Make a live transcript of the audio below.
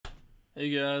Hey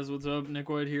guys, what's up? Nick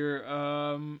White here.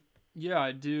 Yeah,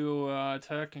 I do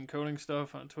tech and coding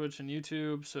stuff on Twitch and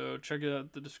YouTube, so check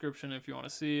out the description if you want to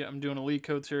see. I'm doing a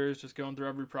LeetCode series, just going through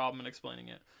every problem and explaining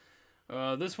it.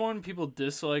 This one people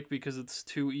dislike because it's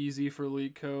too easy for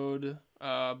LeetCode,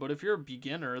 but if you're a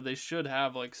beginner, they should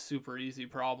have like super easy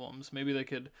problems. Maybe they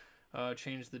could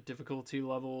change the difficulty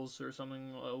levels or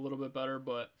something a little bit better,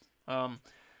 but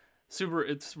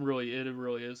it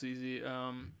really is easy.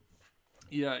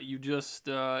 Yeah, you just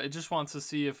it just wants to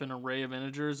see if an array of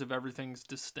integers, if everything's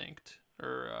distinct,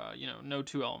 or no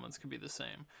two elements can be the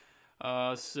same.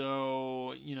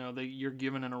 So you're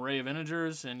given an array of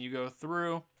integers, and you go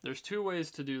through. There's two ways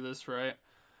to do this, right?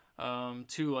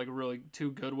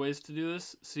 Two good ways to do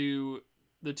this. So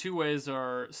the two ways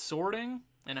are sorting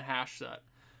and a hash set.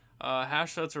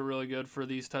 Hash sets are really good for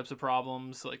these types of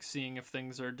problems, like seeing if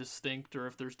things are distinct or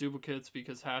if there's duplicates,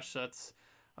 because hash sets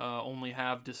only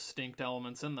have distinct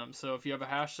elements in them. So if you have a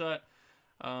hash set,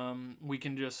 we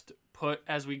can just put,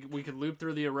 we could loop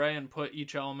through the array and put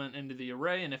each element into the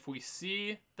array, and if we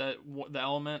see that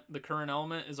the current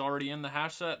element is already in the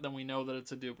hash set, then we know that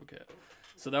it's a duplicate.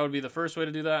 So that would be the first way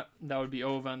to do that. That would be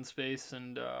O of n space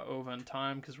and O of n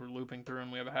time, because we're looping through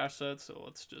and we have a hash set. So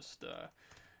let's just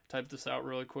type this out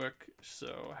really quick.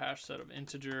 So hash set of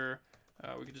integer,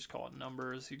 we could just call it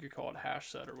numbers. You could call it hash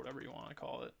set or whatever you want to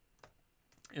call it.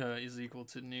 Is equal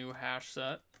to new hash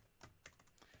set,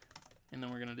 and then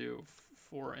we're gonna do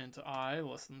for int I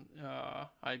less than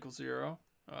I equals 0,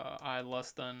 I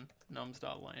less than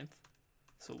nums.length.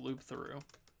 So loop through.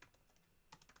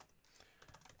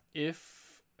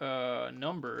 If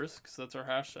numbers, because that's our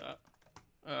hash set,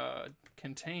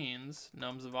 contains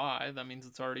nums of I, that means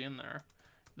it's already in there.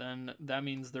 Then that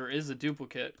means there is a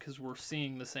duplicate because we're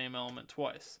seeing the same element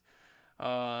twice.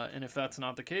 And if that's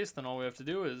not the case, then all we have to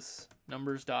do is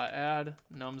numbers.add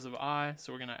nums of I.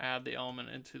 So we're going to add the element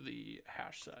into the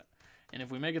hash set. And if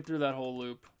we make it through that whole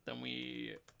loop, then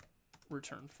we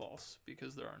return false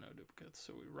because there are no duplicates.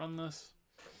 So we run this.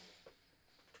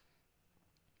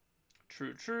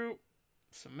 True, true.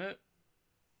 Submit.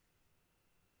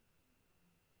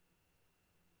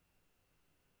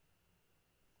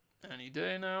 Any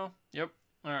day now. Yep.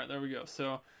 All right, there we go.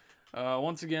 So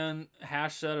once again,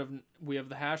 we have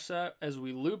the hash set. As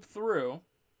we loop through,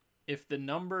 if the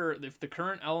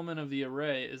current element of the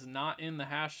array is not in the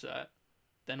hash set,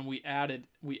 then we add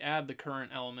the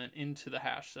current element into the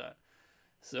hash set.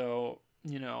 So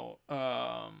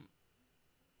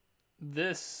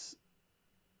this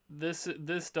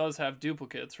does have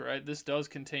duplicates, right? This does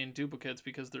contain duplicates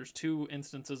because there's two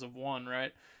instances of one,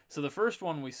 right? So the first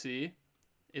one we see,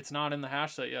 it's not in the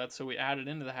hash set yet, so we add it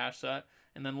into the hash set.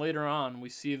 And then later on, we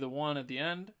see the one at the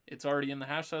end. It's already in the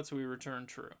hash set, so we return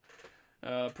true.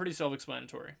 Pretty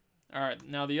self-explanatory. All right,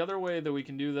 now the other way that we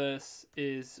can do this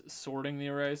is sorting the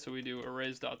array. So we do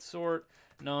arrays.sort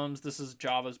nums. This is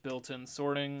Java's built-in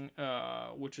sorting,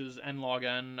 which is n log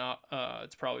n.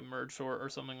 It's probably merge sort or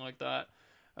something like that.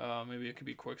 Maybe it could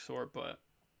be quick sort, but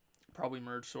probably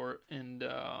merge sort. And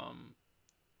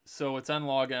so it's n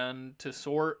log n to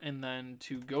sort, and then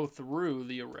to go through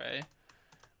the array,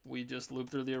 we just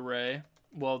loop through the array,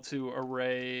 to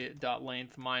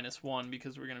array.length -1,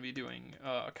 because we're going to be doing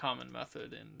a common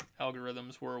method in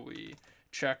algorithms where we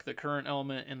check the current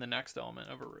element and the next element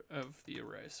of the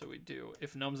array. So we do,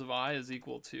 if nums of I is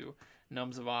equal to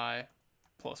nums of I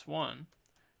plus 1,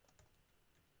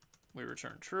 we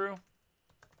return true.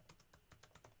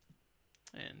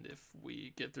 And if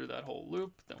we get through that whole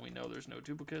loop, then we know there's no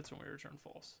duplicates and we return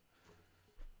false.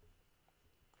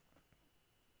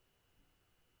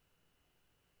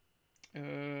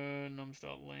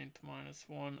 Nums.length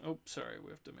 -1. Oh, sorry,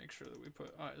 we have to make sure that we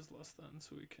put I is less than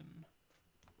so we can,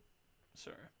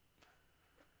 sorry.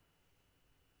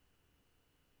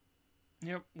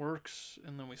 Yep, works,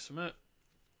 and then we submit.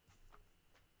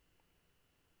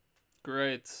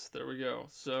 Great, there we go.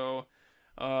 So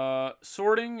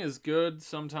sorting is good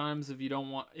sometimes if you don't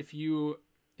want, if you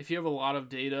have a lot of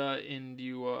data and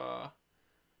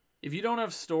if you don't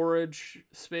have storage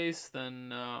space,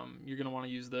 then you're gonna want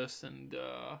to use this. And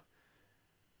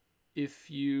if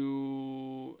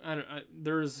you,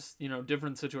 there's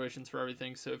different situations for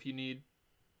everything. So if you need,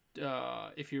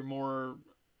 if you want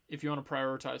to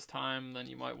prioritize time, then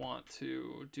you might want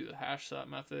to do the hash set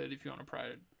method. If you want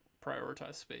to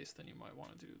prioritize space, then you might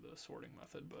want to do the sorting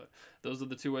method. But those are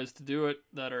the two ways to do it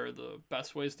that are the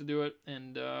best ways to do it.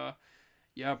 And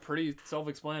yeah, pretty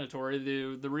self-explanatory.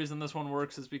 The reason this one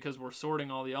works is because we're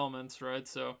sorting all the elements, right?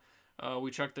 So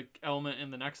we check the element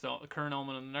in the current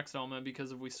element in the next element,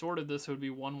 because if we sorted this, it would be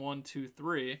 1, 1, 2,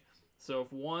 3. So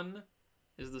if 1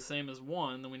 is the same as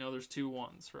 1, then we know there's 2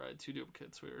 1s, right? 2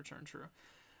 duplicates, we return true.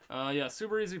 Yeah,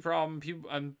 super easy problem.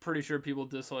 I'm pretty sure people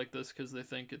dislike this because they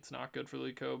think it's not good for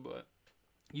LeetCode, but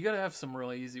you gotta have some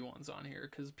really easy ones on here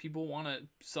because people want to,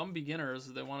 some beginners,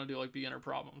 they want to do like beginner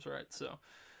problems, right? So,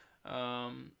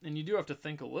 and you do have to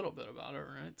think a little bit about it,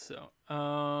 right? So,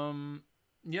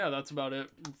 yeah, that's about it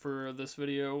for this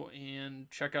video, and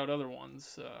check out other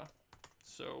ones.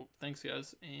 So thanks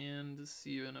guys, and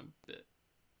see you in a bit.